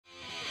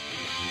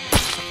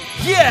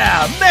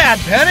Yeah, Mad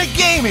Panic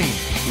Gaming!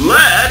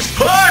 Let's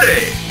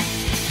party!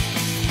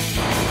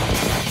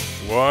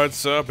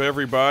 What's up,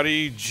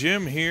 everybody?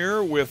 Jim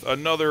here with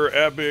another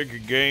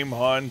epic game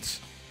hunt.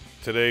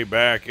 Today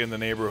back in the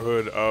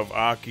neighborhood of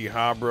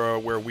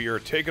Akihabara, where we are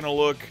taking a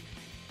look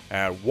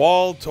at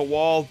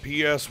wall-to-wall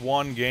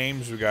PS1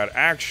 games. We got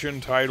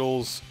action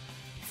titles,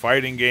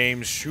 fighting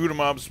games,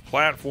 shoot-em-ups,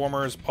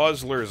 platformers,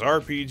 puzzlers,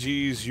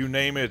 RPGs, you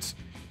name it.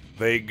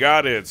 They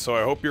got it. So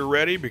I hope you're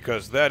ready,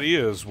 because that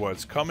is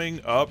what's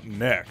coming up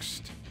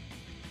next.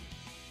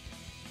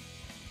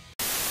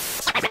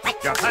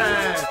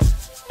 Japan!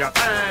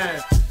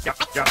 Japan!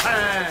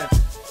 Japan!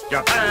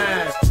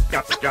 Japan!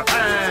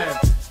 Japan!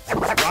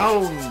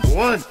 Round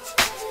one!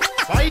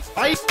 Fight!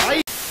 Fight!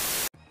 Fight!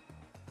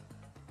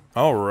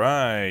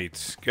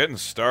 Alright, getting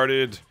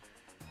started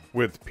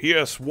with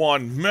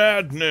PS1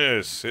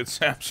 madness. It's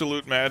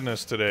absolute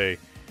madness today.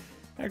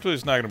 Actually,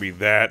 it's not going to be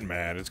that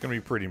mad. It's going to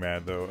be pretty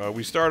mad, though.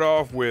 We start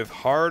off with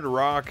Hard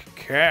Rock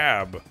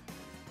Cab,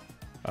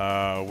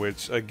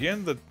 which,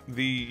 again,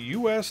 the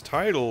U.S.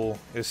 title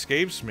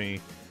escapes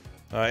me.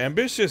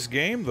 Ambitious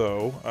game,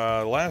 though.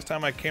 Last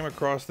time I came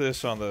across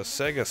this on the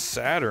Sega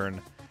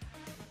Saturn,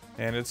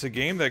 and it's a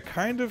game that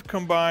kind of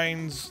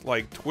combines,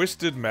 like,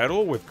 Twisted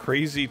Metal with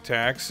Crazy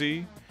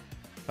Taxi.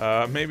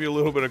 Maybe a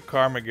little bit of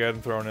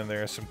Carmageddon thrown in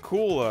there. Some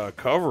cool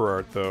cover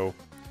art, though.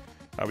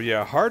 But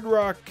yeah, Hard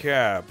Rock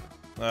Cab.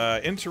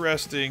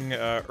 Interesting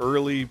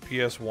early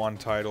PS1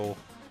 title,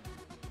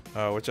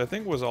 which I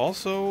think was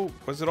also...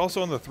 Was it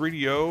also on the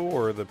 3DO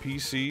or the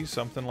PC?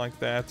 Something like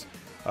that.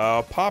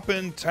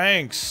 Poppin'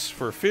 Tanks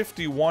for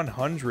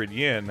 5,100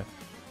 yen.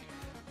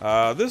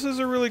 This is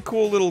a really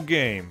cool little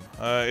game.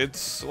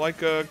 It's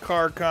like a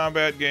car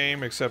combat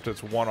game, except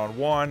it's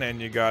one-on-one,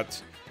 and you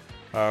got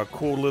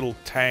cool little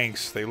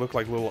tanks. They look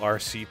like little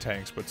RC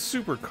tanks, but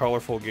super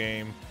colorful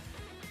game.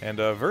 And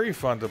very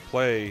fun to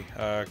play.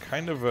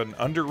 Kind of an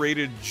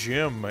underrated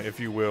gem, if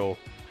you will,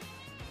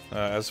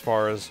 as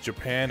far as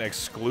Japan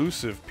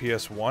exclusive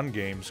PS1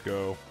 games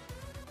go.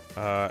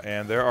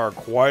 And there are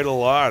quite a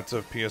lot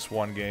of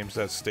PS1 games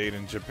that stayed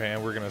in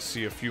Japan. We're going to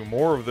see a few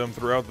more of them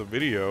throughout the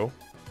video.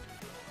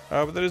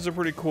 But that is a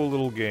pretty cool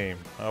little game.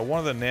 One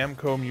of the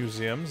Namco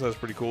museums, that's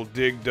pretty cool.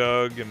 Dig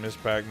Dug and Miss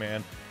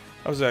Pac-Man.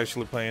 I was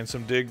actually playing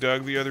some Dig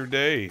Dug the other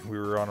day. We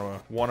were on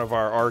one of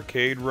our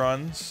arcade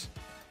runs.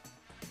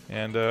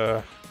 And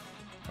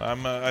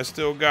I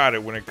still got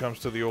it when it comes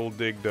to the old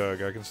Dig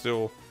Dug. I can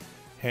still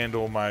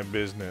handle my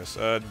business.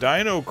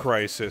 Dino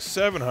Crisis,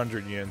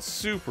 700 yen,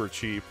 super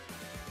cheap.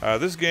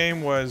 This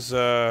game was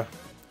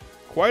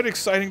quite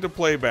exciting to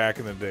play back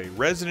in the day.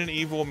 Resident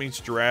Evil meets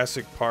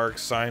Jurassic Park,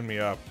 sign me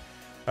up.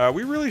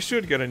 We really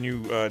should get a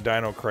new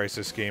Dino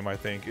Crisis game, I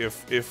think.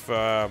 If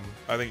I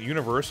think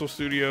Universal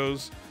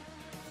Studios,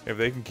 if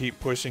they can keep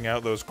pushing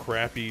out those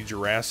crappy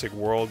Jurassic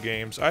World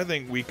games, I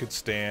think we could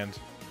stand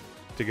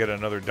to get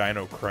another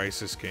Dino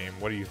Crisis game.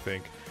 What do you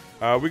think?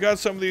 We got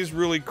some of these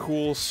really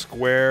cool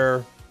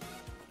Square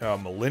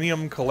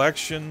Millennium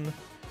Collection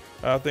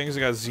things. We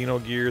got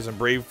Xenogears and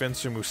Brave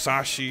Fencer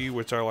Musashi,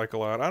 which I like a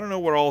lot. I don't know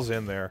what all's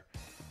in there.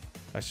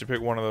 I should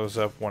pick one of those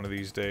up one of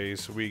these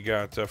days. We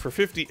got, for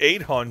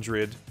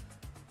 5,800,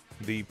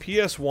 the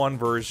PS1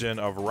 version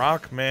of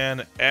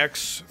Rockman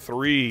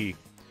X3,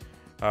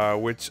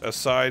 which,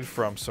 aside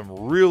from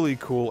some really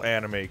cool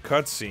anime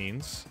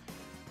cutscenes,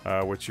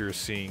 which you're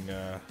seeing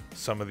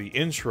some of the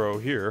intro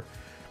here.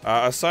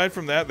 Aside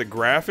from that, the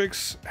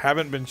graphics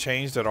haven't been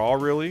changed at all,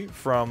 really,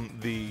 from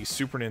the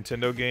Super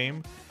Nintendo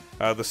game.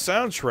 The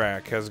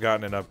soundtrack has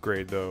gotten an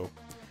upgrade, though.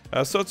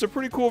 So it's a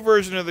pretty cool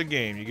version of the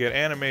game. You get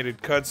animated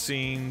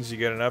cutscenes, you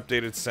get an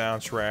updated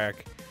soundtrack,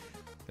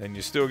 and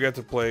you still get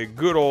to play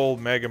good old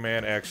Mega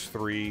Man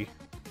X3,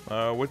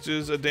 which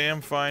is a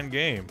damn fine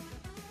game.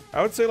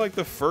 I would say, like,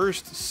 the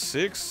first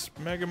 6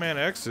 Mega Man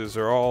X's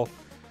are all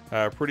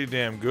pretty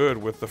damn good,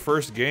 with the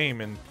first game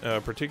in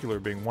particular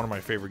being one of my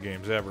favorite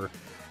games ever.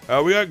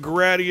 We got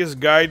Gradius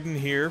Gaiden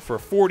here for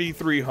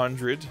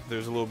 4,300.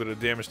 There's a little bit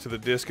of damage to the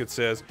disc, it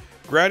says.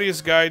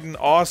 Gradius Gaiden,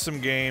 awesome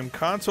game.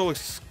 Console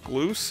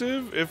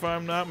exclusive, if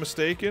I'm not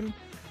mistaken.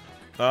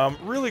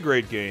 Really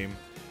great game.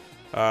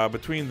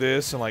 Between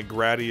this and, like,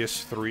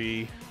 Gradius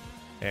 3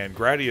 and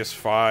Gradius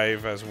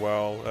 5 as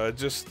well.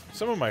 Just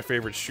some of my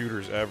favorite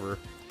shooters ever.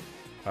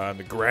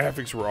 The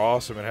graphics were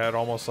awesome. It had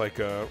almost like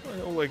a,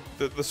 like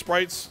the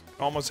sprites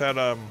almost had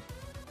I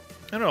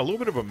don't know, a little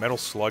bit of a Metal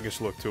Sluggish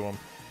look to them,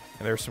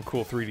 and there were some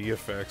cool 3D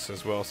effects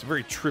as well. Some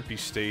very trippy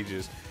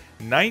stages.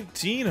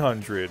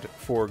 1,900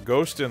 for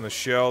Ghost in the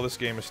Shell. This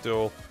game is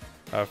still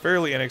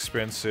fairly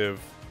inexpensive.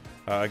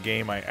 A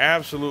game I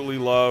absolutely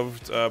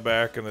loved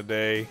back in the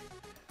day.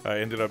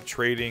 Ended up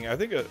trading, I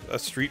think, a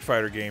Street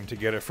Fighter game to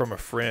get it from a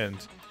friend.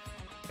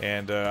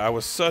 And I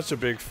was such a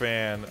big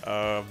fan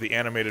of the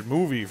animated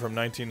movie from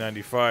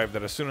 1995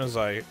 that as soon as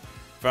I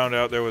found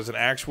out there was an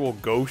actual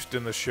Ghost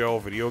in the Shell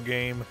video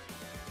game,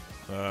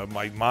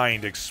 my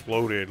mind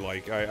exploded.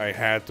 Like, I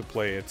had to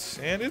play it.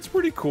 And it's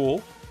pretty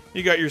cool.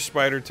 You got your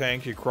spider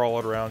tank, you crawl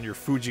it around your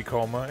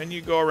Fujikoma, and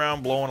you go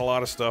around blowing a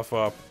lot of stuff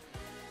up.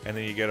 And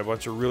then you get a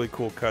bunch of really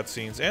cool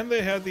cutscenes. And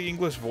they had the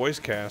English voice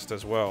cast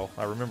as well.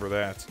 I remember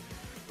that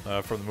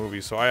from the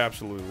movie, so I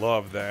absolutely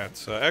love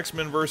that.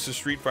 X-Men vs.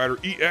 Street Fighter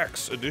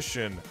EX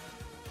Edition.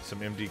 Some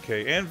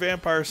MDK. And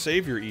Vampire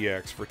Savior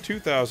EX for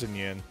 2,000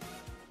 yen.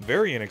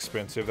 Very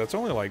inexpensive. That's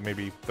only like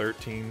maybe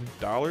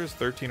 $13,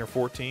 13 or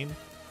 14,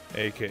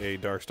 aka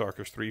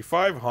Darkstalkers 3.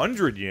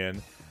 500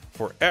 yen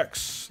for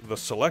X, the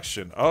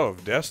Selection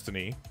of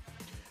Destiny,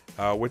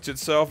 which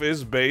itself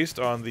is based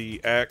on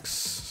the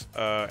X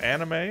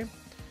anime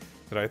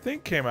that I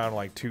think came out in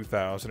like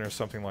 2000 or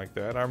something like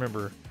that. I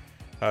remember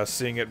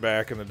seeing it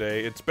back in the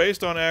day. It's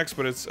based on X,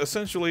 but it's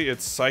essentially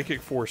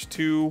Psychic Force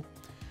 2,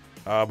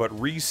 but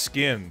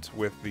reskinned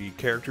with the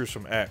characters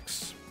from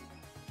X.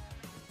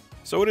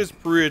 So it is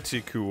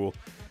pretty cool.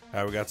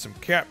 We got some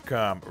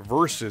Capcom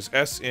versus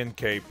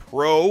SNK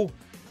Pro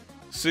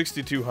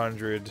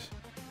 6200.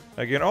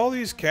 Again, all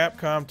these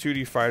Capcom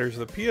 2D fighters,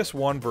 the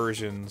PS1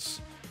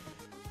 versions,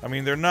 I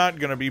mean, they're not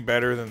going to be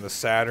better than the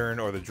Saturn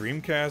or the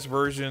Dreamcast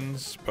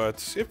versions,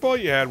 but if all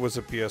you had was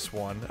a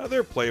PS1,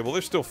 they're playable.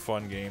 They're still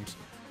fun games.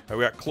 We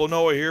got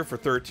Klonoa here for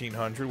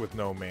 1300 with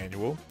no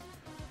manual.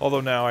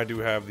 Although now I do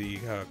have the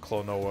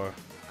Klonoa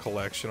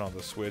collection on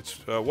the Switch.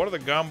 One of the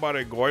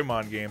Gambare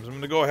Goemon games I'm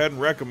going to go ahead and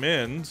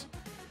recommend.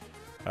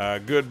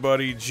 Good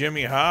buddy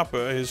Jimmy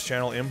Hoppa, his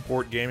channel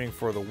Import Gaming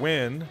for the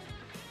Win.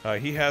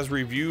 He has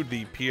reviewed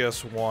the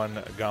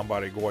PS1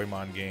 Gambare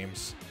Goemon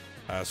games.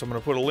 So I'm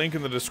going to put a link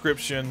in the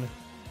description.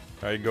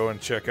 You can go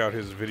and check out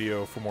his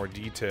video for more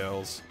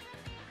details.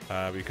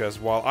 Because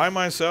while I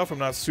myself am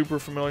not super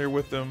familiar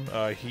with them,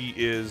 he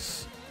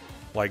is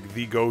like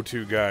the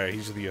go-to guy.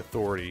 He's the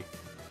authority.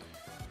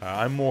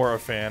 I'm more a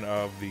fan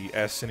of the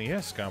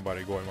SNES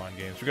Gambare Goemon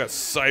games. We got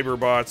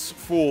Cyberbots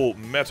Full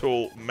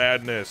Metal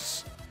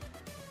Madness.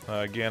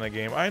 Again, a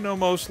game I know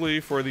mostly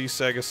for the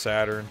Sega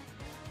Saturn.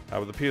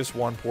 The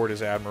PS1 port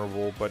is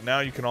admirable, but now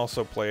you can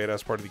also play it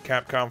as part of the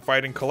Capcom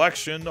Fighting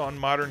Collection on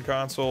modern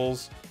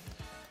consoles.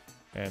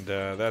 And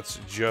that's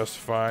just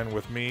fine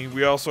with me.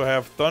 We also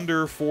have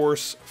Thunder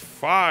Force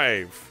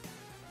 5.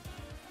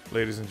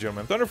 Ladies and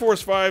gentlemen, Thunder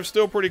Force 5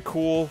 still pretty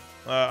cool.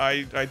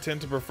 I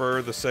tend to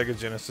prefer the Sega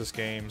Genesis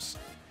games,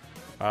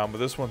 but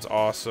this one's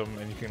awesome,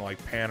 and you can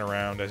like pan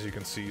around, as you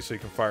can see, so you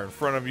can fire in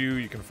front of you,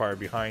 you can fire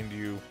behind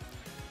you,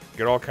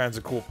 get all kinds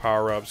of cool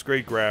power-ups,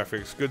 great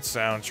graphics, good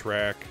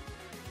soundtrack.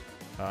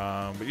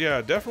 But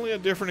yeah, definitely a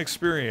different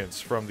experience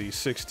from the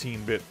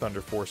 16-bit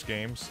Thunder Force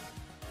games,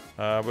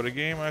 but a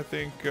game I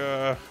think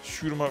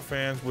shoot-'em-up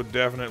fans would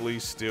definitely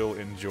still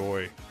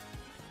enjoy.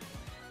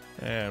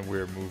 And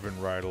we're moving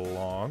right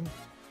along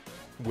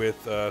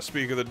with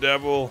Speak of the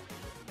Devil,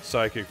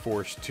 Psychic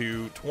Force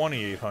 2,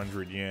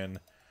 2,800 yen.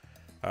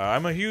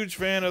 I'm a huge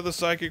fan of the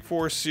Psychic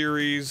Force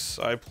series.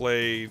 I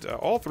played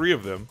all three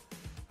of them.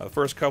 The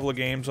first couple of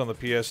games on the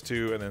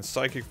PS2, and then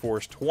Psychic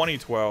Force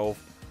 2012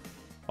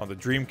 on the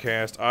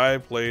Dreamcast. I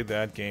played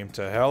that game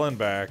to hell and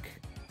back.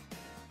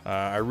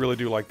 I really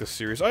do like the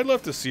series. I'd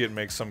love to see it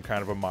make some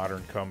kind of a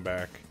modern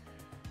comeback.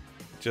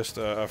 Just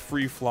a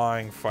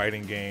free-flying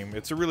fighting game.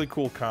 It's a really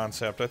cool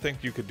concept. I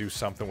think you could do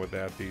something with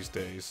that these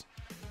days.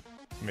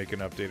 Make an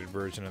updated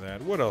version of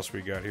that. What else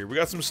we got here? We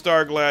got some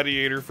Star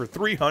Gladiator for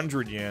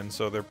 300 yen,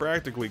 so they're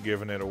practically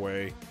giving it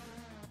away.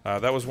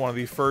 That was one of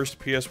the first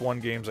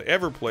PS1 games I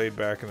ever played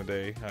back in the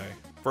day.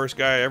 First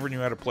guy I ever knew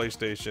had a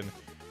PlayStation.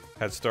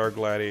 Had Star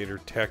Gladiator,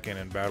 Tekken,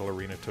 and Battle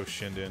Arena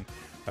Toshinden.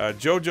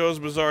 JoJo's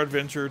Bizarre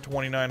Adventure,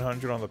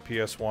 2,900 on the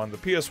PS1. The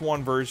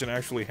PS1 version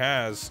actually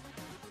has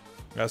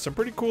some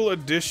pretty cool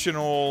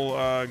additional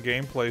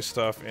gameplay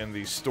stuff in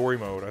the story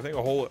mode. I think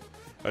a whole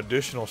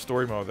additional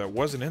story mode that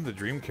wasn't in the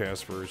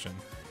Dreamcast version.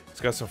 It's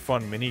got some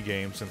fun mini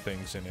games and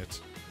things in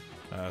it.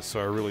 So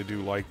I really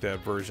do like that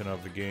version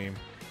of the game.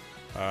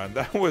 And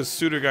that was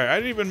Sudagaya. I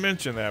didn't even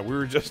mention that. We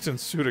were just in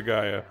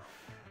Sudagaya.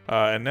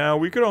 And now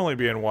we could only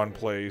be in one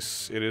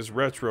place. It is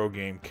Retro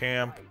Game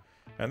Camp.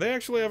 And they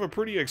actually have a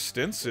pretty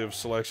extensive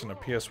selection of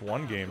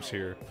PS1 games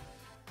here.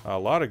 A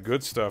lot of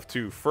good stuff,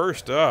 too.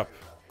 First up,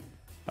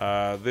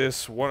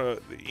 this one,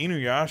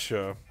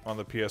 Inuyasha on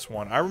the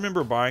PS1. I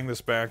remember buying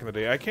this back in the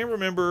day. I can't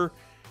remember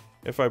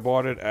if I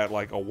bought it at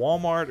like a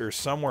Walmart or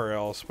somewhere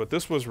else, but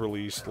this was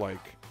released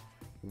like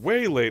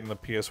way late in the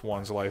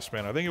PS1's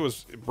lifespan. I think it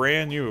was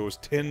brand new. It was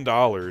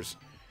 $10.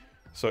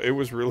 So it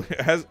was really,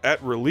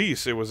 at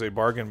release, it was a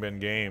bargain bin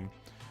game.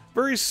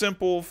 Very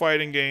simple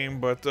fighting game,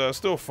 but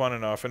still fun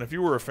enough. And if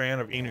you were a fan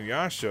of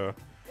Inuyasha,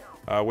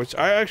 which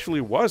I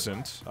actually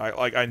wasn't,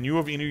 I knew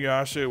of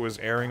Inuyasha. It was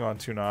airing on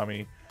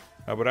Toonami.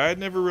 But I had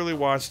never really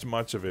watched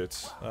much of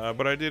it.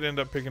 But I did end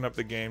up picking up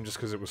the game just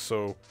because it was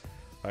so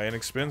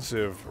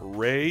inexpensive.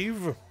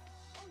 Rave?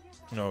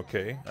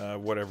 Okay,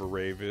 whatever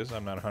Rave is.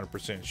 I'm not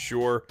 100%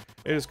 sure.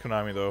 It is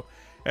Konami, though.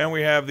 And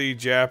we have the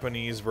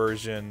Japanese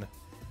version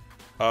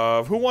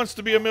of Who Wants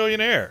to Be a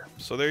Millionaire?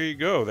 So there you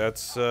go.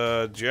 That's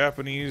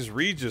Japanese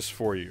Regis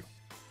for you.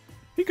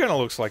 He kind of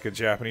looks like a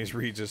Japanese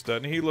Regis,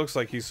 doesn't he? He looks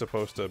like he's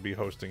supposed to be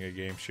hosting a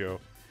game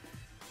show.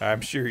 I'm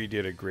sure he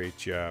did a great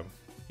job.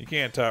 You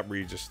can't top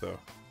Regis, though.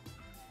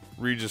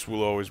 Regis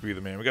will always be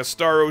the man. We got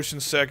Star Ocean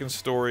Second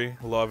Story.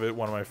 Love it.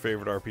 One of my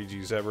favorite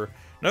RPGs ever.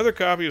 Another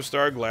copy of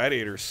Star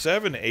Gladiator.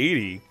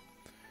 $7.80.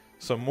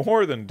 So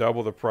more than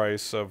double the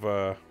price of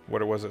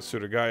what it was at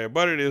Surigaya,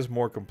 but it is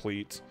more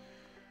complete.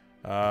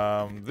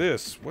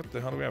 This, what the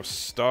hell do we have?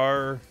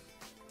 Star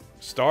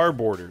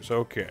Borders.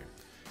 Okay.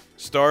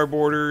 Star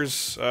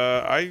Borders.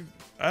 I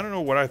don't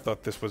know what I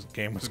thought this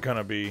game was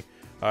gonna be.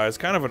 It's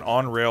kind of an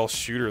on-rail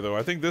shooter, though.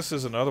 I think this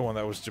is another one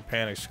that was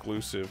Japan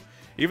exclusive.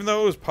 Even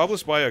though it was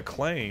published by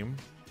Acclaim,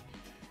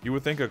 you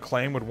would think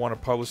Acclaim would want to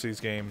publish these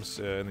games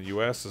in the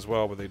US as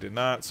well, but they did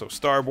not. So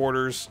Star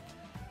Borders.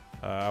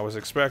 I was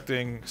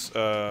expecting,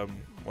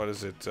 what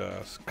is it,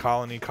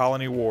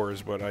 Colony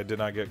Wars, but I did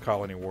not get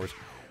Colony Wars.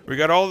 We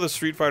got all of the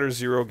Street Fighter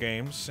Zero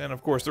games, and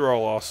of course they're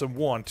all awesome,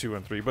 1, 2,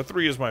 and 3, but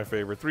 3 is my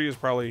favorite. 3 is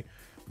probably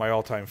my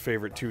all-time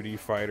favorite 2D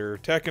fighter.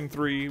 Tekken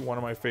 3, one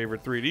of my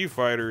favorite 3D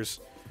fighters.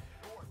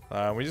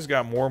 We just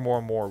got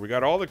more. We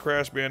got all the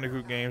Crash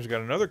Bandicoot games. We got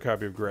another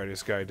copy of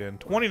Gradius Gaiden,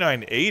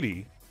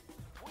 $29.80.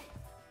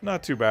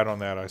 Not too bad on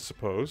that, I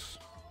suppose.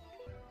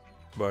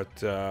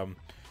 But,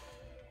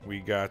 we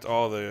got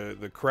all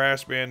the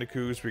Crash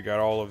Bandicoots. We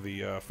got all of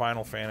the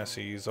Final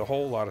Fantasies. A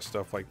whole lot of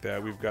stuff like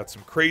that. We've got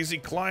some Crazy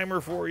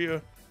Climber for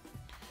you.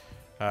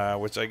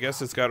 Which I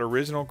guess it's got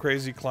original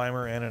Crazy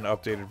Climber and an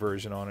updated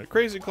version on it.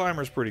 Crazy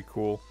Climber is pretty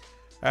cool.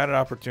 I had an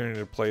opportunity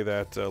to play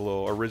that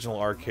little original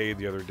arcade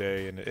the other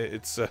day. And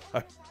it's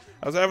I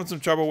was having some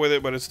trouble with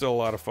it, but it's still a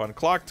lot of fun.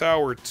 Clock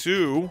Tower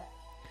 2.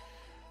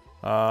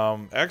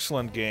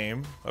 Excellent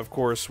game. Of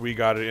course, we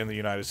got it in the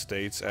United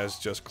States as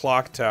just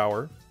Clock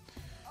Tower.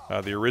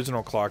 The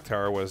original Clock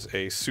Tower was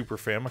a Super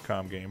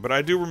Famicom game, but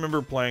I do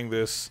remember playing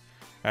this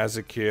as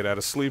a kid at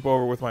a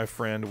sleepover with my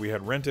friend. We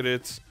had rented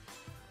it,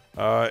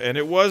 and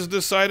it was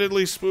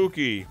decidedly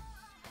spooky.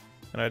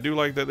 And I do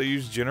like that they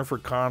used Jennifer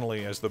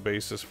Connelly as the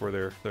basis for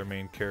their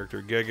main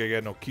character.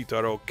 Gegege no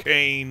Kitaro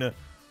Kane,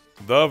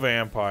 the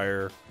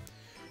vampire,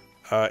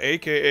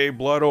 aka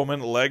Blood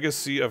Omen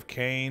Legacy of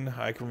Kane.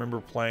 I can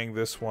remember playing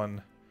this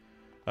one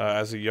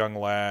as a young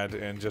lad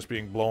and just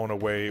being blown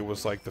away. It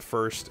was like the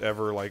first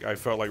ever, like, I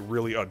felt like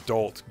really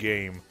adult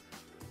game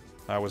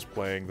I was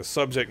playing. The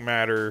subject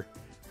matter,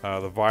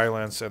 the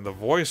violence, and the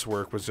voice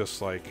work was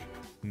just like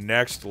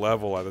next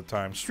level at the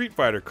time. Street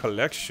Fighter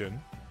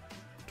Collection,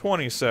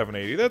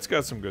 $27.80. That's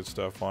got some good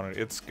stuff on it.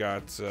 It's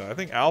got, I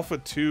think, Alpha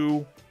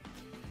 2,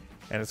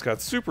 and it's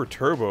got Super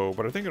Turbo,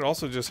 but I think it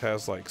also just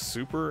has like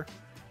Super.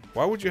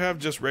 Why would you have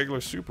just regular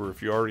Super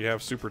if you already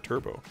have Super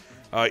Turbo?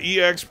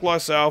 EX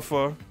plus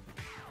Alpha.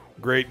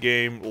 Great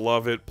game,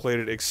 love it, played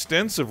it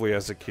extensively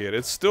as a kid.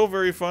 It's still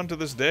very fun to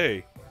this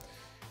day.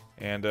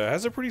 And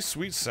has a pretty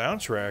sweet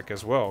soundtrack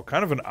as well.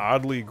 Kind of an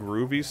oddly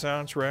groovy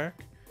soundtrack.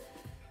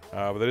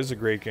 But that is a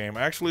great game.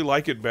 I actually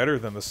like it better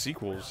than the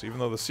sequels. Even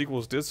though the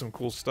sequels did some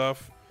cool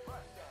stuff,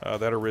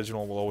 that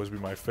original will always be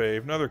my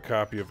fave. Another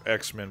copy of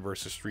X-Men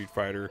vs. Street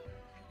Fighter,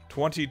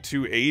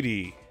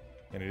 $22.80.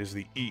 And it is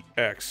the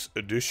EX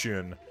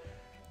edition.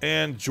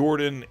 And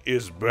Jordan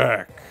is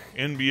back.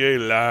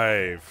 NBA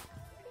Live.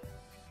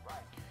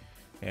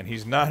 And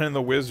he's not in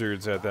the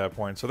Wizards at that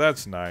point, so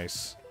that's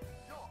nice.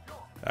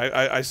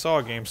 I saw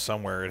a game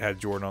somewhere, it had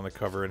Jordan on the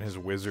cover in his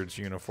Wizards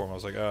uniform. I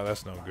was like, oh,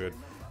 that's no good.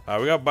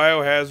 We got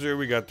Biohazard,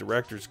 we got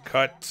Director's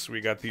Cut,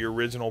 we got the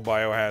original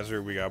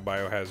Biohazard, we got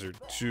Biohazard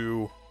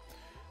 2.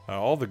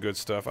 All the good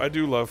stuff. I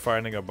do love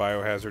finding a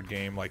Biohazard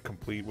game, like,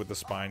 complete with the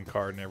spine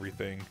card and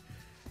everything.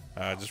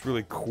 Just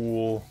really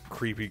cool,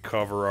 creepy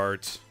cover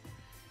art.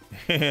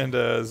 And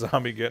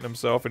Zombie getting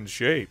himself in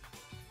shape.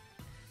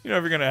 You know,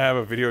 if you're going to have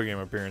a video game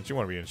appearance, you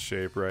want to be in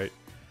shape, right?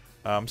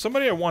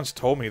 Somebody had once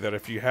told me that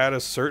if you had a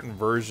certain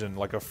version,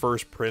 like a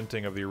first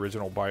printing of the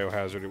original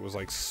Biohazard, it was,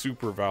 like,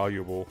 super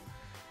valuable.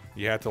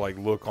 You had to, like,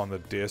 look on the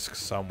disc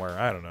somewhere.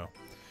 I don't know.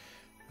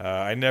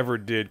 I never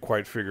did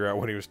quite figure out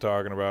what he was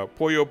talking about.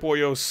 Puyo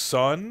Puyo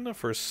Sun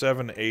for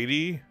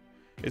 $7.80.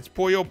 It's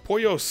Puyo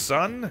Puyo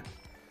Sun?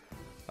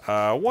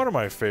 One of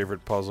my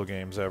favorite puzzle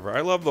games ever.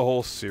 I love the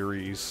whole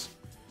series.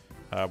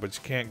 But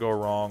you can't go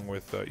wrong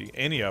with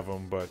any of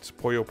them, but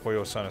Puyo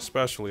Puyo Sun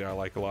especially I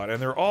like a lot.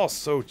 And they're all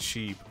so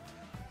cheap.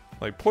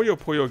 Like, Puyo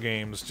Puyo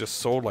games just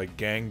sold like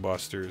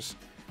gangbusters.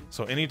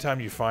 So anytime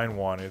you find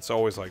one, it's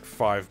always like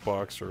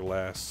 $5 or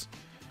less.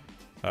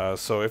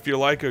 So if you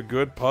like a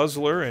good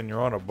puzzler and you're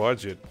on a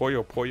budget,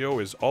 Puyo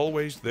Puyo is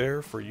always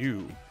there for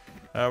you.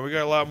 We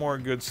got a lot more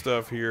good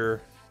stuff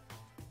here,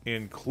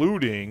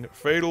 including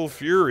Fatal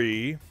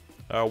Fury,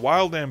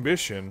 Wild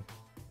Ambition,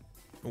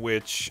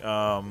 which...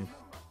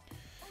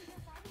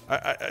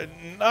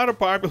 not a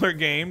popular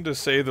game, to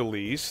say the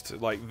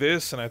least. Like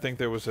this, and I think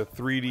there was a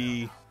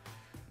 3D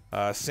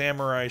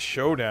Samurai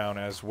Showdown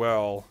as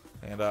well.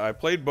 And I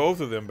played both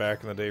of them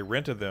back in the day,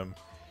 rented them.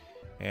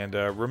 And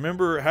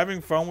remember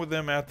having fun with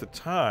them at the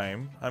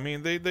time. I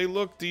mean, they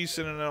look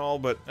decent and all,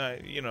 but,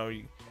 you know,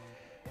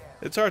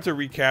 it's hard to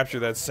recapture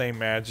that same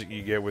magic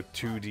you get with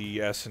 2D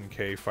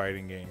SNK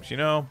fighting games, you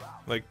know?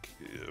 Like,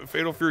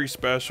 Fatal Fury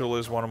Special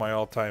is one of my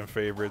all-time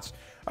favorites.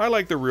 I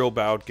like the Real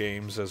Bout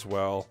games as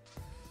well.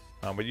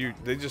 But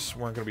they just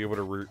weren't going to be able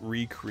to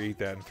recreate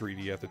that in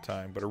 3D at the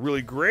time. But a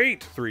really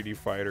great 3D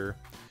fighter.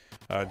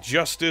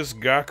 Justice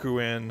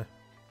Gakuen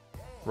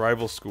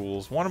Rival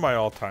Schools. One of my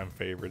all-time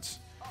favorites.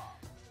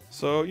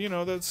 So, you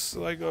know, that's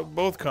like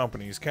both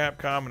companies,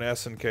 Capcom and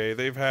SNK,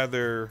 they've had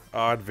their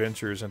odd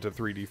ventures into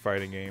 3D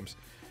fighting games.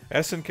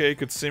 SNK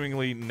could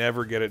seemingly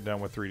never get it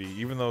done with 3D.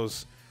 Even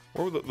those,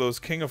 what were those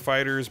King of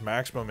Fighters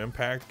Maximum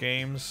Impact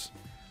games?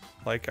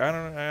 Like, I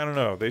don't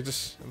know.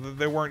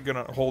 They weren't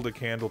gonna hold a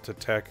candle to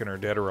Tekken or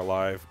Dead or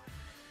Alive.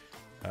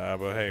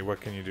 But hey,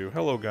 what can you do?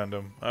 Hello,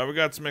 Gundam. We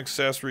got some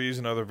accessories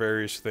and other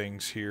various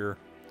things here.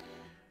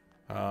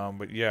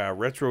 But yeah,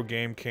 Retro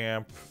Game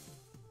Camp,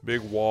 big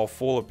wall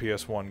full of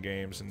PS1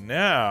 games.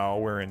 Now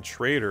we're in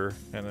Trader,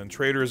 and then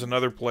Trader is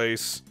another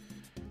place.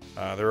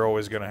 They're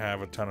always gonna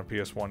have a ton of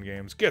PS1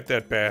 games. Get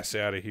that bass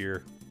out of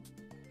here.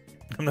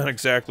 I'm not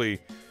exactly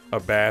a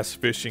bass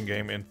fishing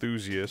game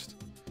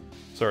enthusiast.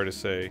 Sorry to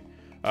say.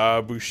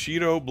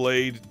 Bushido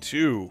Blade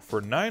 2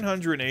 for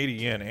 980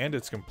 yen, and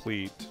it's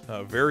complete.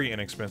 Very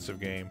inexpensive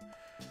game.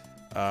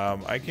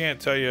 I can't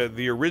tell you,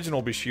 the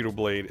original Bushido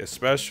Blade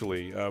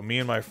especially, me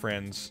and my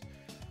friends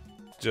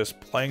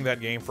just playing that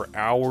game for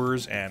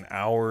hours and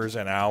hours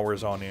and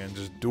hours on end,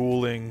 just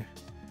dueling,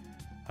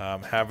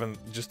 having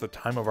just the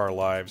time of our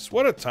lives.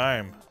 What a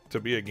time to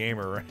be a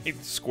gamer,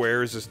 right?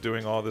 Square's just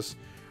doing all this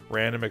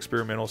random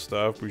experimental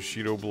stuff,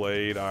 Bushido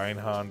Blade,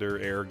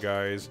 Einhander, Air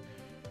Guys.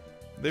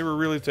 They were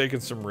really taking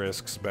some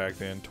risks back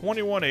then.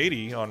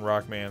 2180 on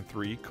Rockman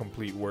 3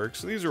 Complete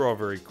Works. These are all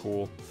very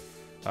cool.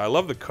 I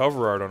love the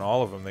cover art on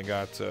all of them. They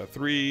got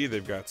 3,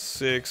 they've got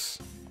 6,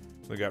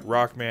 they got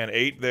Rockman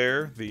 8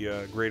 there,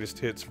 the greatest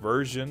hits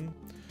version.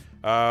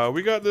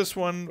 We got this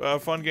one,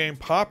 fun game,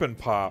 Pop and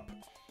Pop.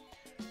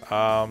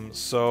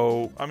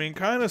 So, I mean,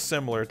 kind of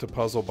similar to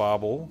Puzzle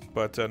Bobble,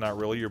 but not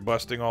really. You're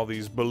busting all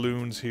these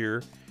balloons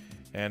here,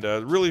 and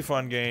a really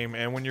fun game.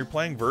 And when you're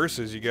playing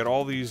versus, you get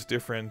all these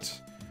different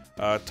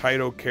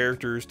Taito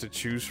characters to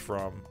choose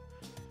from,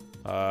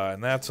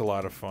 and that's a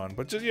lot of fun.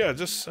 But just, yeah,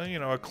 just you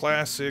know, a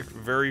classic,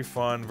 very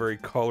fun, very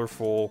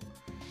colorful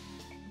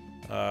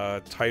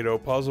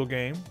Taito puzzle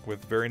game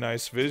with very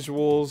nice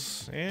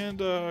visuals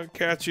and a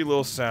catchy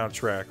little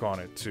soundtrack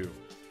on it too.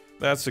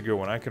 That's a good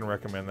one. I can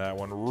recommend that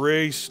one.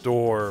 Ray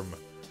Storm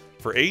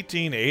for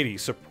 1880,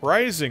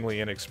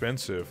 surprisingly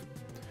inexpensive.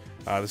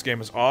 This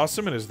game is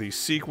awesome. It is the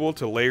sequel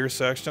to Layer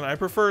Section. I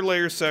prefer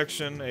Layer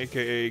Section,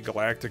 aka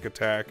Galactic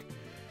Attack.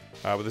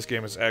 But this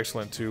game is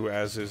excellent too,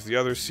 as is the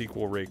other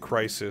sequel, Ray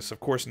Crisis.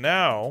 Of course,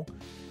 now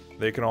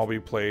they can all be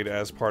played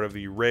as part of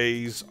the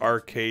Ray's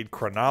Arcade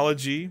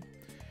Chronology.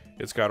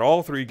 It's got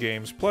all 3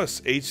 games,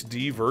 plus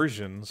HD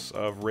versions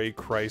of Ray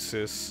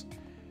Crisis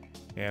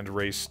and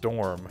Ray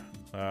Storm.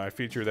 I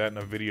featured that in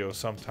a video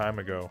some time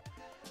ago.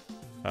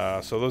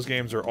 So those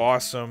games are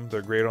awesome.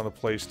 They're great on the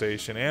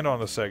PlayStation and on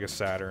the Sega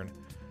Saturn.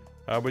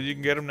 But you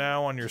can get them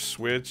now on your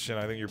Switch and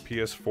I think your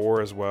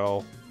PS4 as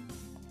well.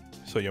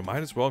 So you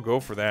might as well go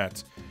for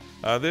that.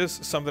 This,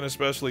 something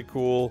especially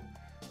cool.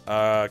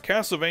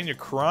 Castlevania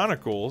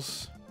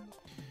Chronicles.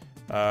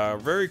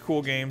 Very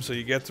cool game. So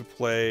you get to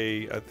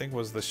play, I think it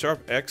was the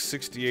Sharp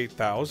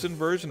X68000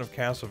 version of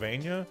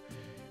Castlevania.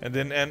 And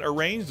then an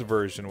arranged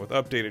version with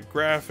updated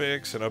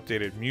graphics and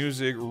updated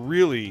music.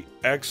 Really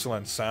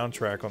excellent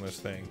soundtrack on this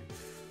thing.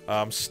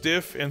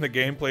 Stiff in the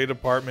gameplay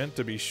department,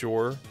 to be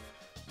sure.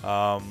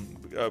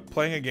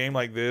 Playing a game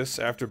like this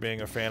after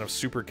being a fan of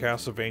Super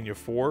Castlevania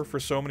 4 for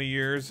so many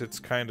years, it's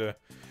kind of...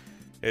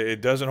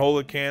 It doesn't hold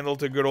a candle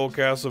to good old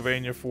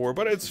Castlevania 4,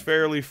 but it's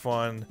fairly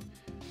fun.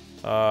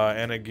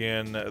 And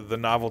again, the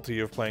novelty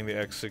of playing the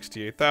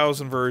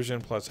X68000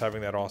 version, plus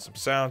having that awesome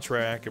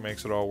soundtrack, it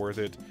makes it all worth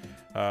it.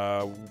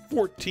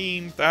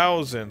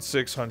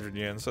 14,600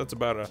 yen, so that's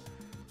about a...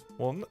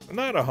 Well,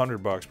 not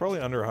 $100,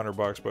 probably under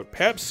 $100, but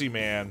Pepsi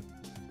Man...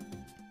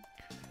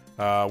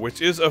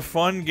 which is a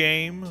fun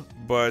game,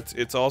 but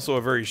it's also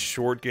a very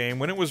short game.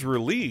 When it was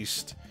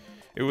released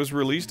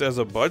as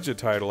a budget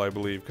title, I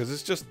believe, because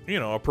it's just, you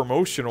know, a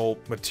promotional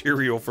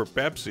material for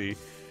Pepsi.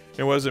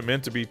 It wasn't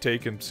meant to be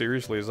taken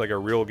seriously as like a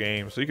real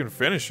game, so you can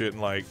finish it in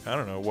like, I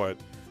don't know, what,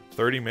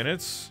 30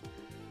 minutes?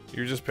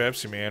 You're just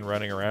Pepsi Man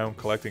running around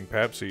collecting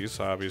Pepsis,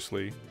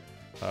 obviously,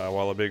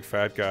 while a big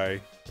fat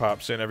guy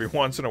pops in every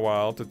once in a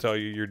while to tell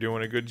you you're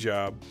doing a good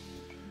job.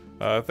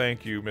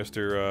 Thank you,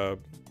 Mr.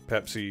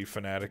 Pepsi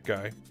fanatic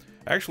guy.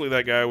 Actually,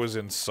 that guy was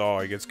in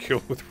Saw. He gets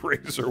killed with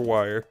razor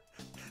wire.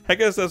 I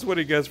guess that's what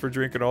he gets for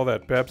drinking all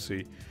that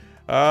Pepsi.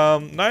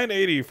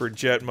 980 for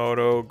Jet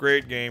Moto.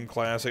 Great game,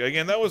 classic.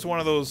 Again, that was one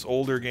of those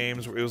older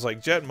games where it was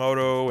like Jet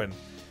Moto and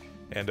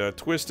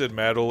Twisted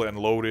Metal and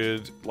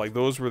Loaded. Like,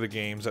 those were the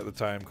games at the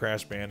time.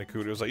 Crash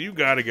Bandicoot. It was like, you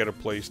gotta get a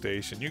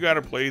PlayStation. You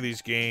gotta play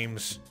these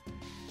games.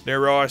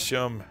 They're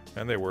awesome.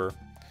 And they were.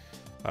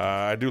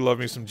 I do love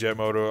me some Jet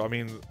Moto. I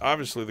mean,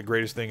 obviously the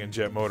greatest thing in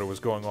Jet Moto was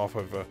going off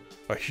of a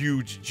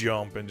huge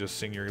jump and just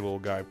seeing your little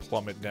guy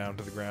plummet down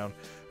to the ground.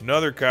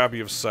 Another copy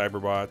of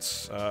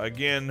Cyberbots.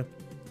 Again,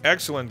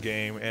 excellent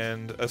game.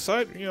 And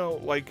aside, you know,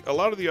 like a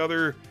lot of the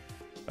other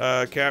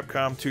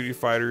Capcom 2D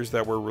fighters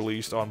that were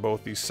released on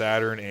both the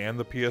Saturn and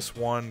the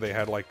PS1. They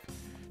had like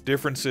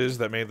differences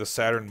that made the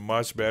Saturn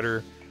much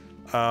better.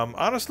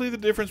 Honestly, the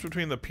difference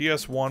between the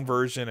PS1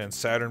 version and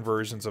Saturn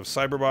versions of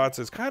Cyberbots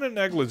is kind of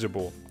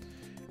negligible.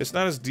 It's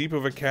not as deep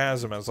of a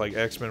chasm as like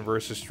X-Men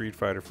vs. Street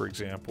Fighter, for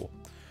example.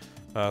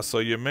 So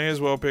you may as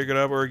well pick it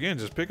up, or again,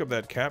 just pick up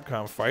that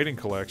Capcom Fighting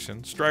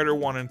Collection. Strider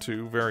 1 and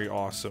 2, very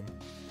awesome.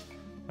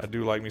 I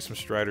do like me some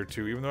Strider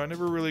 2, even though I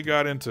never really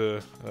got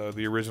into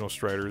the original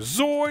Strider.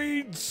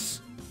 Zoids!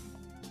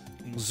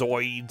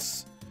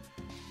 Zoids.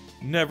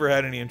 Never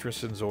had any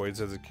interest in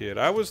Zoids as a kid.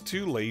 I was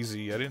too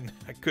lazy.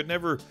 I could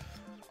never...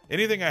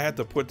 Anything I had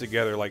to put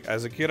together, like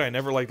as a kid, I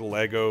never liked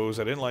Legos.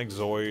 I didn't like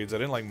Zoids. I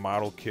didn't like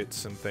model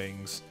kits and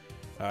things.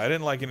 I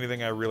didn't like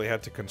anything I really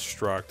had to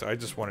construct. I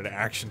just wanted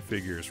action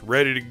figures,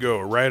 ready to go,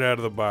 right out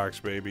of the box,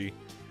 baby.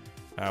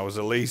 I was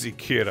a lazy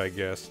kid, I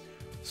guess.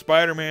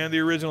 Spider-Man, the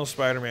original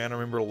Spider-Man, I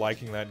remember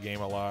liking that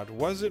game a lot.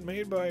 Was it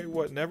made by,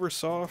 what,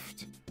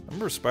 Neversoft? I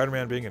remember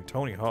Spider-Man being in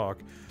Tony Hawk.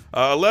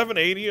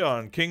 1180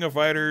 on King of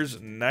Fighters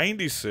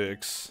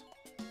 96.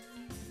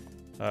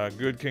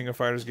 Good King of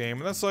Fighters game.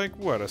 And that's like,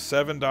 what, a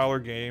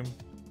 $7 game?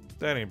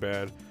 That ain't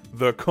bad.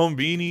 The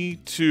Combini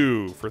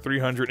 2 for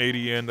 380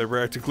 yen. They're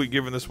practically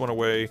giving this one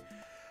away.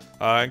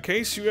 In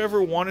case you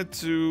ever wanted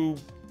to,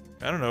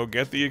 I don't know,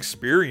 get the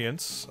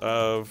experience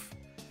of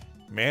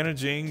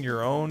managing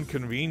your own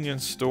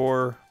convenience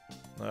store,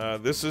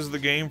 this is the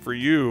game for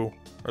you.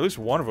 Or at least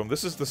one of them.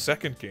 This is the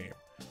second game.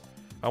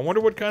 I wonder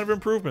what kind of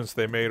improvements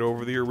they made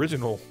over the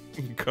original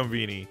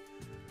Combini.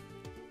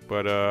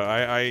 But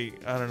I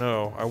don't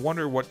know. I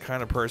wonder what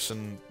kind of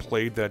person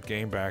played that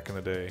game back in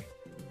the day.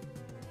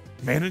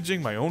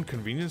 Managing my own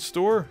convenience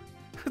store?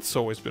 That's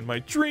always been my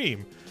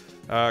dream.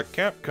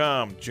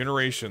 Capcom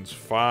Generations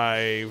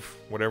 5,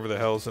 whatever the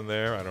hell's in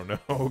there. I don't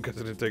know, because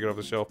I didn't take it off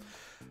the shelf.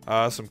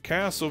 Some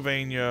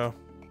Castlevania.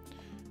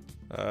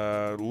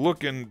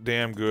 Looking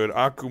damn good.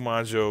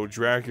 Akumajo,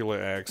 Dracula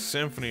X,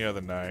 Symphony of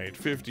the Night,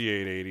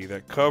 5880.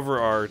 That cover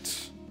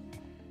art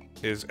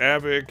is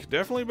epic.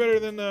 Definitely better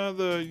than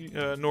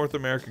the North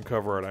American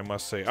cover art, I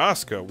must say.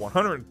 Asuka,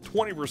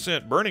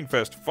 120% Burning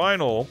Fest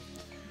Final.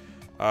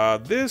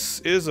 This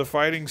is a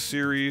fighting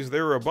series.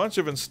 There were a bunch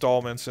of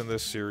installments in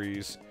this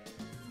series.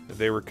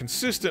 They were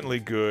consistently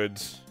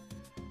good.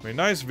 I mean,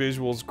 nice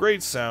visuals, great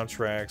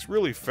soundtracks,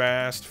 really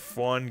fast,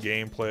 fun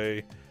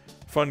gameplay,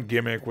 fun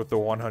gimmick with the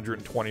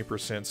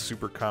 120%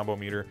 super combo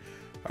meter.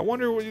 I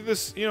wonder what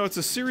this, you know, it's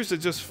a series that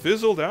just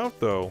fizzled out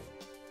though,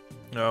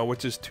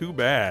 which is too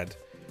bad.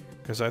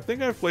 Because I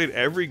think I've played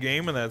every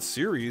game in that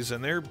series,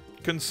 and they're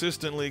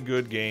consistently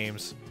good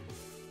games.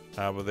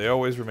 But they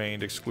always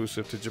remained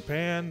exclusive to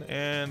Japan,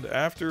 and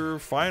after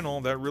Final,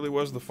 that really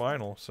was the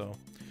final. So,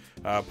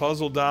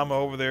 Puzzle Dama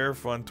over there,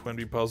 fun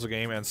 20 puzzle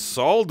game, and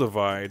Sol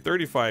Divide,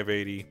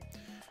 3580.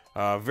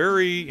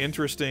 Very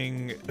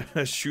interesting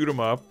shoot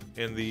 'em up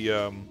in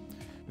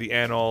the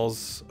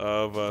annals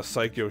of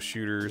Psycho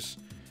shooters.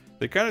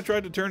 They kind of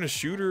tried to turn a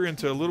shooter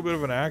into a little bit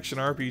of an action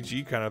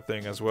RPG kind of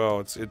thing as well.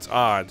 It's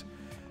odd.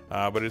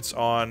 But it's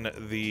on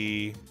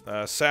the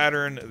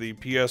Saturn, the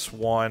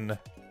PS1,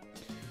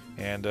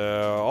 and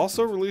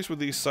also released with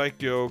these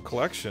Psycho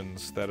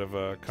collections that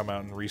have come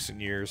out in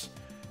recent years.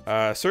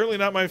 Certainly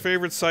not my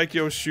favorite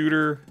Psycho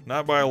shooter,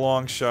 not by a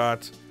long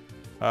shot,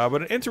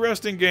 but an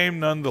interesting game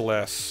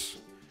nonetheless.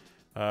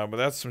 But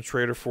that's some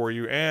Trader for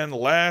you. And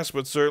last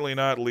but certainly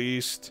not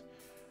least,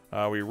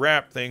 we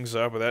wrap things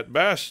up with that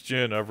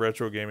bastion of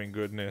retro gaming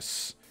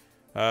goodness,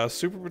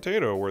 Super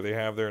Potato, where they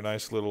have their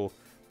nice little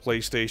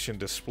PlayStation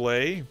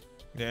display.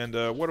 And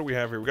what do we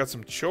have here? We got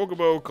some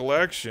Chocobo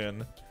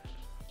collection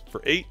for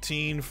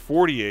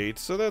 $18.48,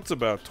 so that's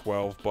about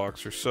 12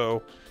 bucks or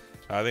so.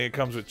 I think it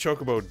comes with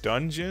Chocobo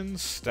Dungeon,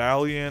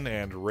 Stallion,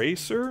 and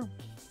Racer.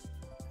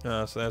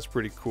 So that's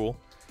pretty cool.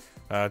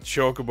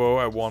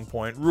 Chocobo at one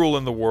point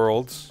ruling the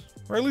world,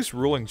 or at least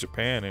ruling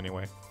Japan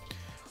anyway.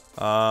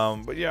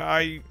 But yeah,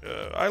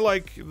 I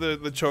like the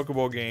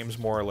Chocobo games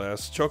more or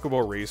less.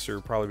 Chocobo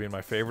Racer probably being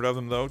my favorite of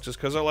them though, just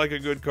because I like a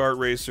good kart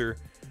racer.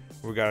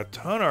 We got a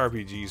ton of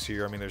RPGs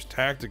here. I mean, there's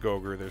Tactic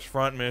Ogre, there's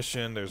Front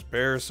Mission, there's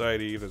Parasite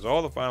Eve, there's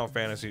all the Final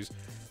Fantasies,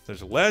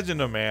 there's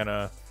Legend of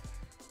Mana.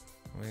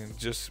 I mean,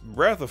 just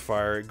Breath of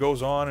Fire. It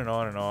goes on and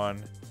on and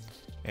on.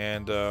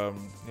 And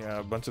yeah,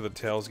 a bunch of the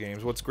Tales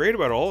games. What's great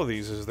about all of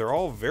these is they're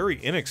all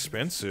very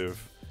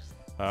inexpensive.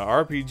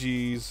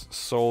 RPGs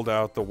sold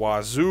out the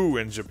wazoo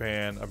in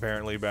Japan,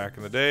 apparently, back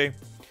in the day.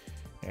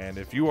 And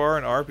if you are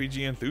an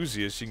RPG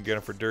enthusiast, you can get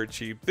them for dirt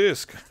cheap.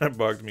 This kind of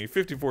bugged me.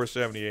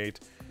 $54.78.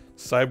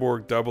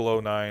 Cyborg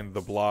 009,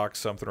 The Block,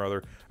 something or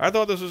other. I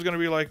thought this was going to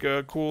be like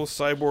a cool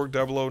Cyborg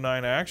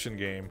 009 action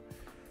game.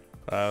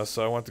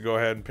 So I went to go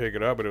ahead and pick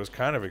it up, but it was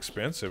kind of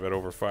expensive at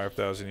over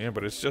 5,000 yen.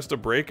 But it's just a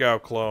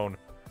breakout clone.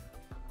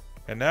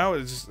 And now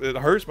it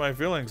hurts my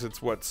feelings.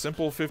 It's what,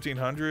 simple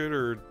 1,500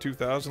 or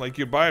 2,000? Like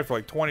you'd buy it for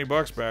like 20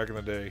 bucks back in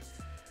the day.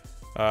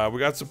 We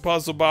got some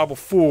Puzzle Bobble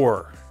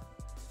 4.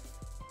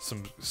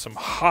 Some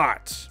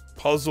hot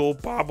Puzzle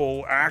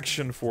Bobble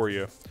action for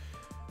you.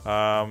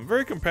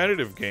 Very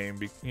competitive game.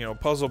 You know,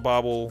 Puzzle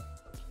Bobble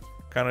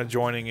kind of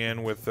joining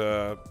in with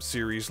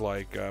series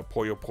like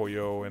Puyo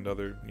Puyo and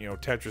other, you know,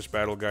 Tetris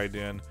Battle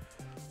Gaiden.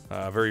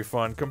 Very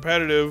fun,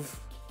 competitive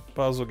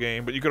puzzle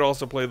game, but you could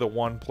also play the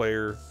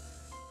one-player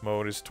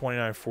mode. Is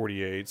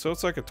 $29.48, so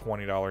it's like a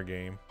 $20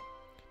 game.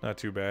 Not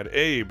too bad.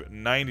 Abe,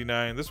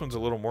 $99. This one's a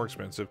little more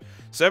expensive.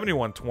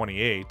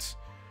 $71.28.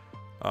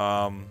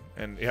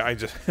 And yeah,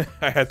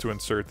 I had to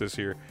insert this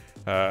here.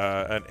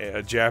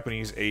 A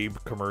Japanese Abe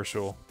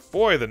commercial.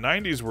 Boy, the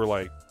 90s were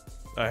like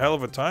a hell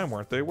of a time,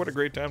 weren't they? What a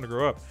great time to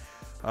grow up.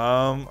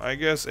 I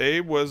guess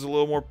Abe was a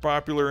little more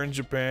popular in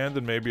Japan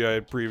than maybe I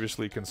had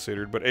previously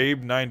considered, but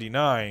Abe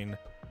 99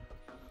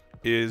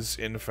 is,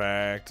 in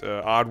fact,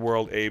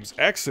 Oddworld Abe's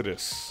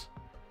Exodus,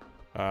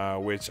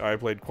 which I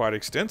played quite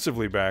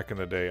extensively back in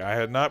the day. I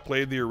had not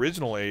played the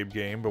original Abe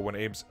game, but when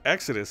Abe's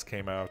Exodus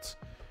came out,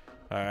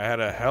 I had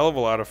a hell of a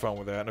lot of fun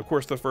with that. And, of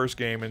course, the first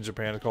game in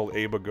Japan is called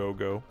Abe A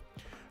Go-Go.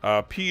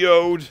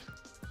 PO'd.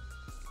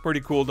 Pretty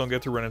cool. Don't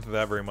get to run into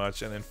that very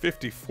much. And then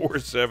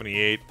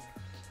 $54.78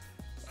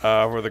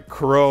 for the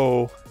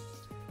Crow,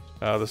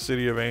 the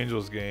City of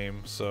Angels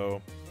game. So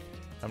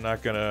I'm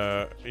not going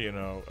to, you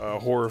know,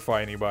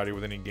 horrify anybody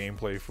with any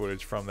gameplay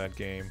footage from that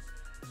game.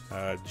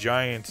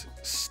 Giant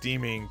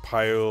steaming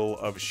pile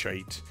of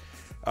shite.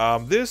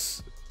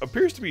 This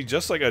appears to be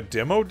just like a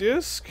demo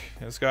disc.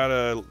 It's got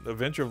a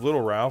Adventure of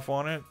Little Ralph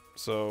on it,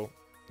 so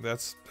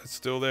that's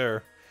still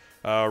there.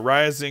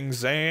 Rising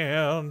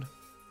Zand,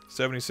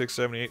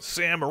 $76.78.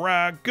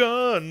 Samurai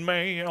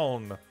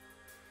Gunman.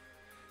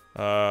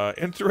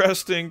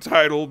 Interesting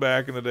title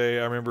back in the day.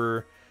 I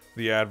remember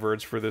the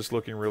adverts for this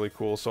looking really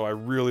cool, so I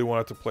really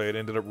wanted to play it.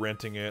 Ended up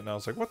renting it, and I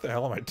was like, what the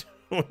hell am I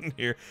doing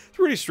here? It's a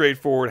pretty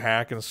straightforward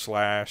hack and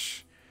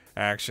slash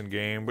action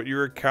game, but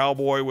you're a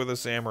cowboy with a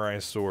samurai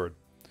sword.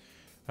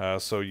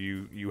 So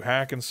you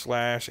hack and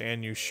slash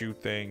and you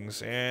shoot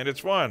things, and it's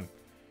fun.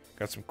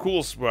 Got some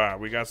cool spot.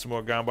 We got some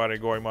more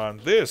Ganbare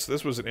Goemon. This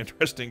was an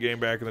interesting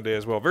game back in the day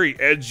as well. Very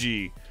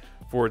edgy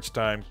for its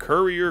time.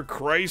 Courier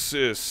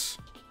Crisis,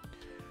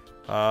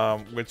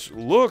 which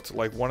looked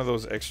like one of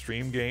those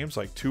extreme games,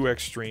 like 2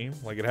 Extreme.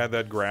 Like it had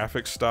that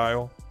graphic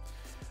style,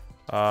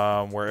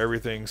 where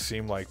everything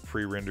seemed like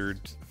pre-rendered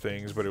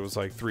things, but it was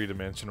like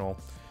 3-dimensional.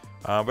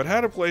 But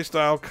had a play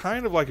style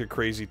kind of like a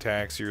Crazy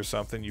Taxi or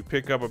something. You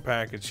pick up a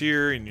package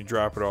here and you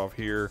drop it off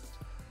here.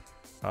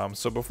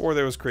 So before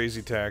there was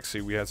Crazy Taxi,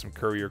 we had some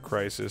Courier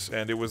Crisis,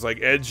 and it was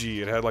like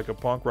edgy. It had like a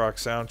punk rock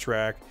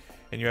soundtrack,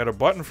 and you had a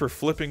button for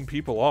flipping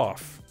people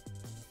off.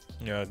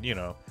 You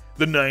know,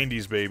 the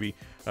 90s, baby.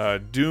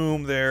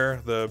 Doom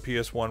there, the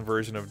PS1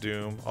 version of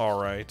Doom.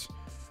 Alright,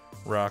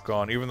 rock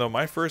on. Even though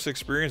my first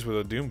experience with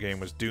a Doom game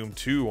was Doom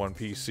 2 on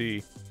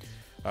PC.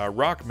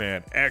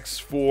 Rockman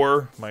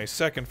X4, my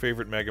second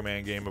favorite Mega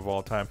Man game of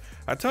all time.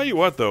 I tell you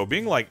what, though,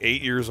 being like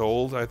 8 years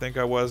old, I think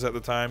I was at the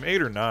time,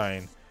 8 or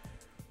 9,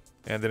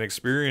 and then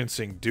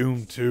experiencing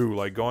Doom 2,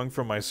 like going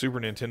from my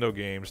Super Nintendo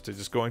games to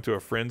just going to a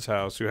friend's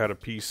house who had a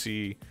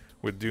PC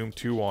with Doom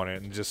 2 on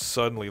it, and just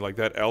suddenly, like,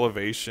 that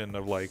elevation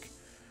of, like,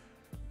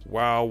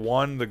 wow,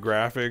 one, the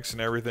graphics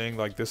and everything,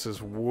 like, this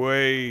is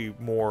way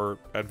more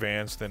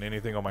advanced than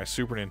anything on my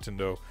Super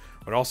Nintendo,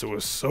 but also it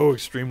was so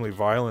extremely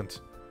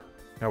violent.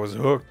 I was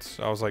hooked.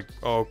 I was like,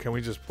 oh, can we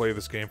just play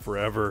this game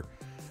forever?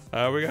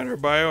 We got our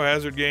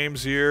Biohazard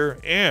games here,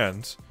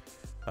 and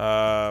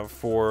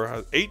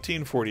for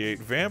 $18.48,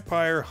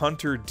 Vampire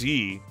Hunter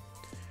D,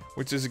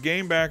 which is a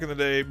game back in the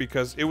day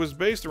because it was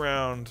based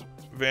around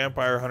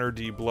Vampire Hunter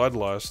D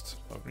Bloodlust,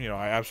 you know,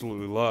 I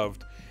absolutely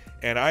loved.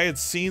 And I had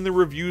seen the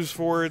reviews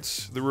for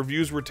it. The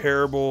reviews were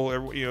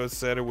terrible. You know, it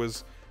said it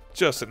was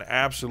just an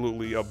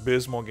absolutely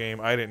abysmal game.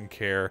 I didn't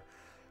care.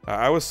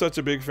 I was such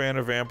a big fan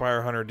of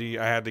Vampire Hunter D,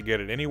 I had to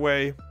get it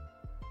anyway.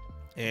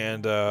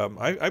 And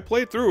I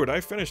played through it.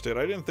 I finished it.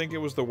 I didn't think it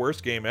was the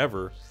worst game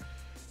ever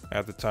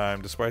at the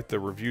time, despite the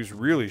reviews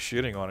really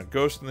shitting on it.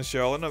 Ghost in the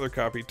Shell, another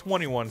copy,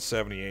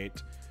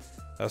 $21.78.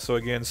 So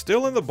again,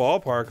 still in the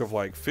ballpark of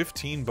like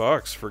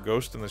 $15 for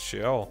Ghost in the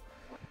Shell,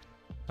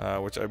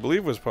 which I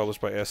believe was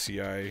published by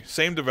SCI.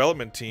 Same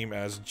development team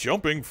as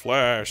Jumping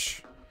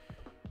Flash.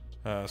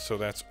 So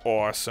that's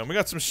awesome. We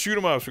got some shoot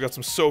 'em ups. We got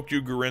some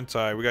Sokyu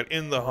Gurentai. We got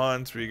In the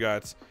Hunt. We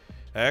got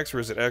X, or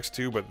is it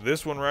X2? But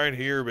this one right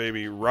here,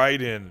 baby,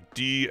 Raiden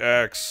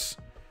DX.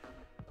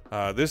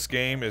 This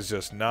game is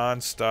just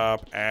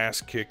non-stop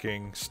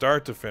ass-kicking,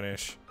 start to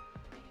finish.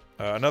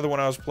 Another one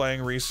I was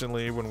playing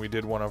recently when we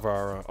did one of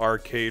our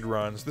arcade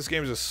runs. This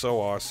game is just so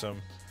awesome.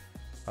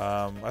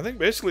 I think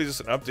basically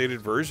just an updated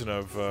version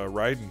of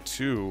Raiden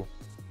 2.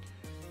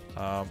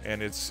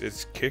 And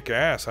it's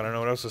kick-ass. I don't know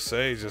what else to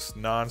say. Just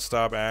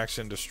non-stop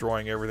action,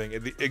 destroying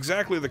everything.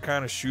 Exactly the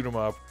kind of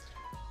shoot-'em-up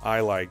I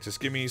like. Just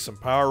give me some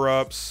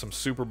power-ups, some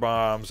super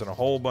bombs, and a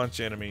whole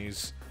bunch of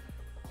enemies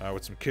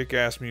with some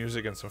kick-ass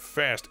music and some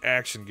fast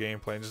action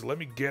gameplay. And just let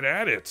me get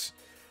at it.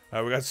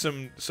 We got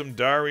some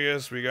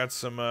Darius. We got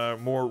some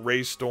more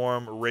Ray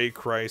Storm, Ray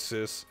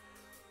Crisis.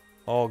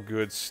 All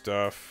good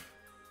stuff.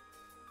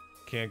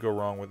 Can't go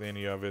wrong with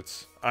any of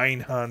it.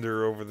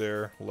 Einhander over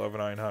there. Love an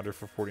Einhander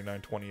for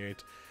 49.28.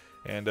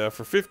 And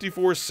for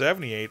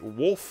 54.78,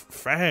 Wolf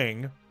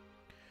Fang.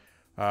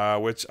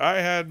 Which I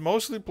had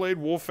mostly played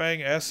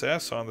Wolfang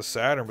SS on the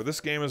Saturn, but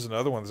this game is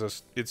another one.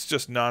 It's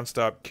just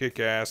non-stop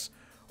kick-ass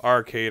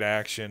arcade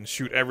action.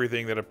 Shoot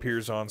everything that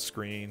appears on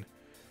screen.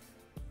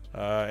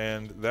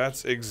 And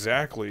that's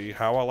exactly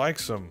how I like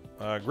some.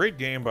 Great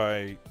game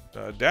by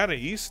Data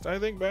East, I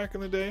think, back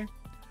in the day.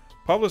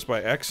 Published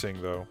by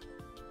Xing, though.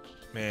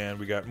 Man,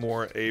 we got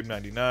more Abe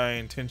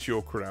 99,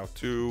 Tenchio Corral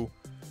 2.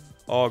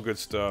 All good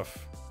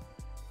stuff.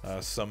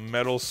 Some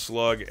Metal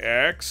Slug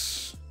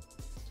X.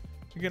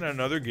 Again,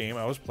 another game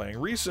I was playing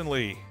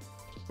recently,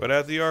 but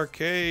at the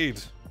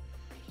arcade.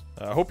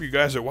 I hope you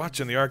guys are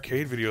watching the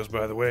arcade videos,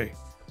 by the way.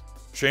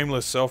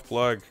 Shameless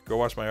self-plug. Go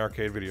watch my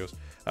arcade videos.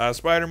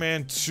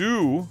 Spider-Man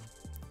 2,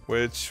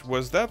 which,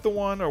 was that the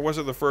one, or was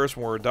it the first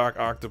one where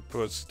Dr.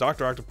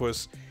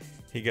 Octopus,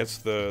 he gets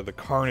the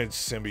Carnage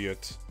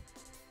symbiote,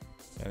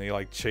 and he,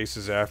 like,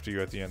 chases after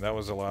you at the end. That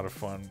was a lot of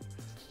fun.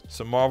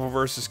 Some Marvel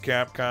vs.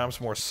 Capcom,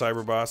 some more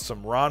Cyberbots,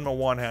 some Ranma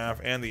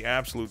 1/2, and the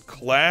absolute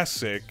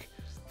classic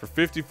for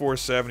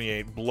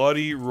 54.78,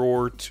 Bloody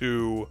Roar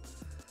 2.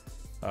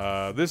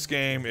 This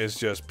game is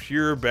just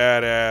pure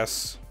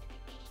badass.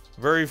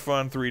 Very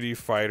fun 3D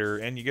fighter,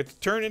 and you get to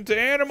turn into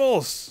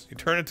animals. You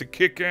turn into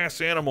kick-ass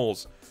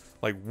animals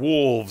like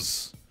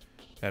wolves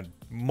and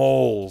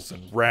moles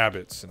and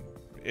rabbits and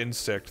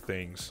insect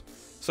things.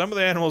 Some of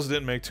the animals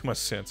didn't make too much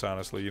sense,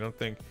 honestly. You don't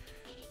think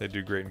they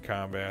do great in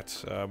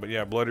combat. But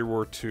yeah, Bloody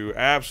Roar 2,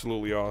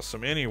 absolutely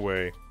awesome.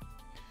 Anyway,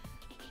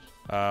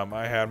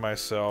 I had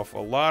myself a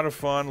lot of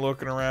fun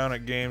looking around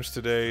at games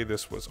today.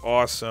 This was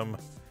awesome.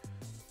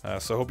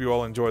 So I hope you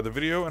all enjoyed the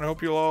video, and I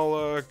hope you'll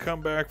all come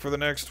back for the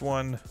next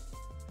one.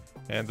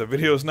 And the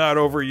video's not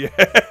over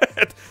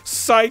yet.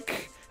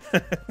 Psych!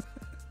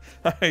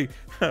 I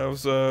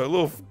was a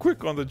little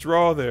quick on the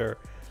draw there.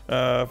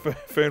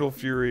 Fatal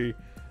Fury,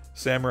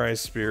 Samurai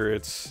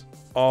Spirits,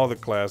 all the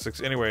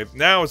classics. Anyway,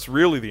 now it's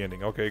really the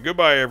ending. Okay,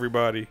 goodbye,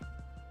 everybody.